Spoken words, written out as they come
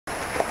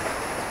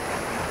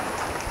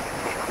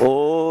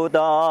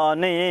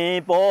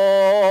오다니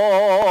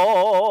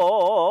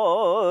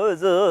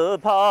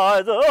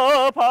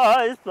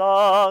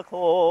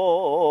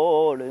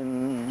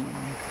보즈파즈파이사코린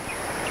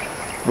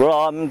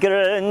From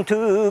glen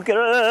to glen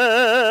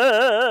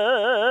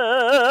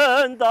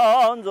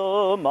down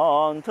the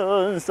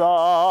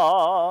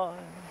mountainside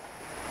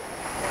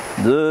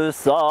The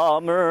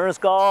summer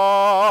sky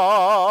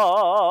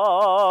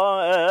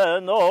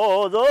and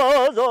all the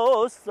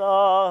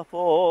are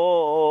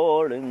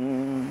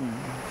falling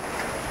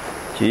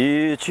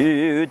Teach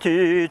you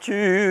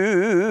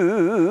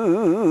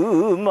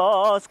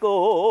must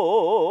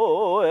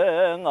go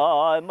and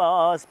I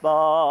must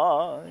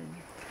buy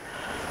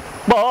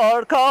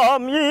But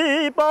come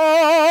ye back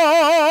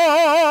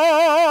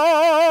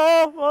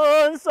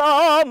when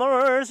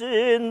summer's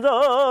in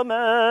the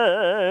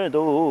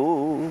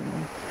meadow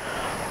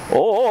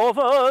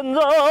Often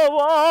the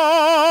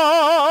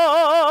wild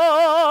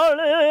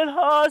it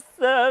has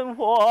and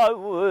white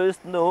with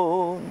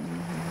snow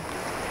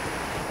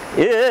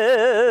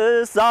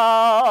Yes,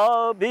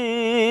 I'll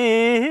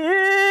be in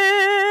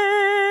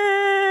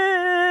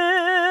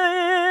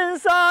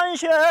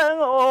sunshine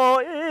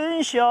or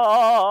in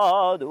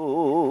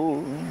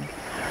shadow.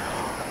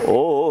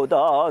 Oh,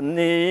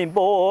 Danny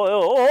boy,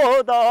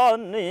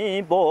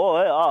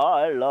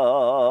 I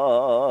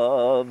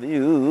love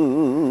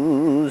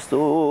you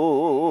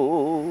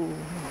so.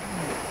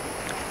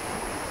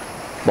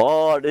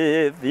 But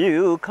if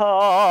you come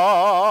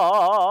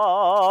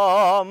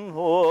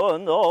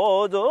when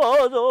all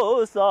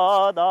those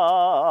are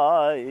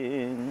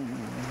dying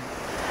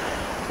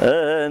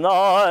and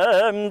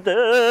I am dead,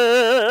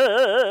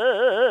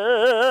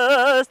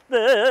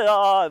 there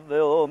I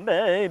will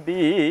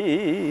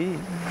maybe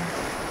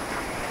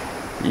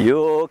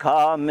you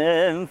come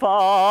and find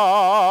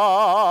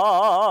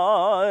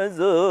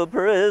the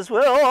place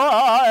where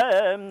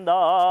I am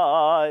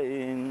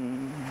dying.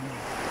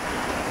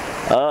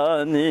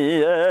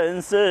 Honey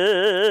and sin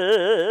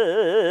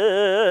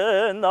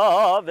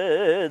are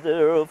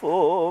there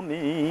for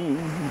me,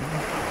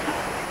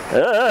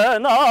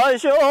 and I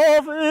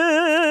shall feel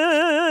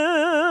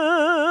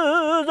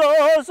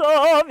the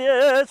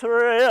Soviets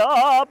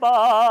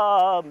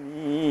above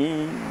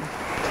me,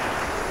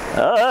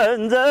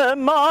 and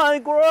then my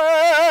grave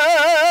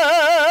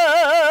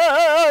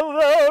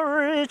will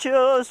reach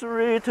a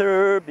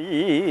sweeter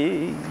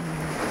being.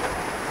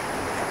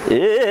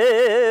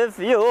 If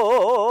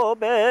you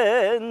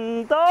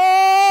bend down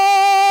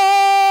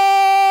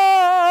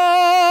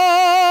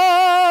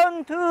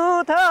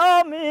to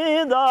tell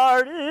me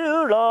that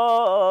you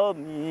love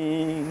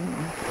me,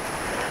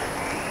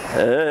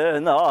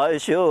 and I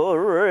shall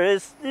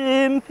rest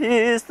in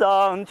peace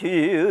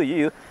until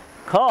you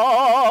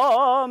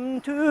come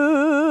to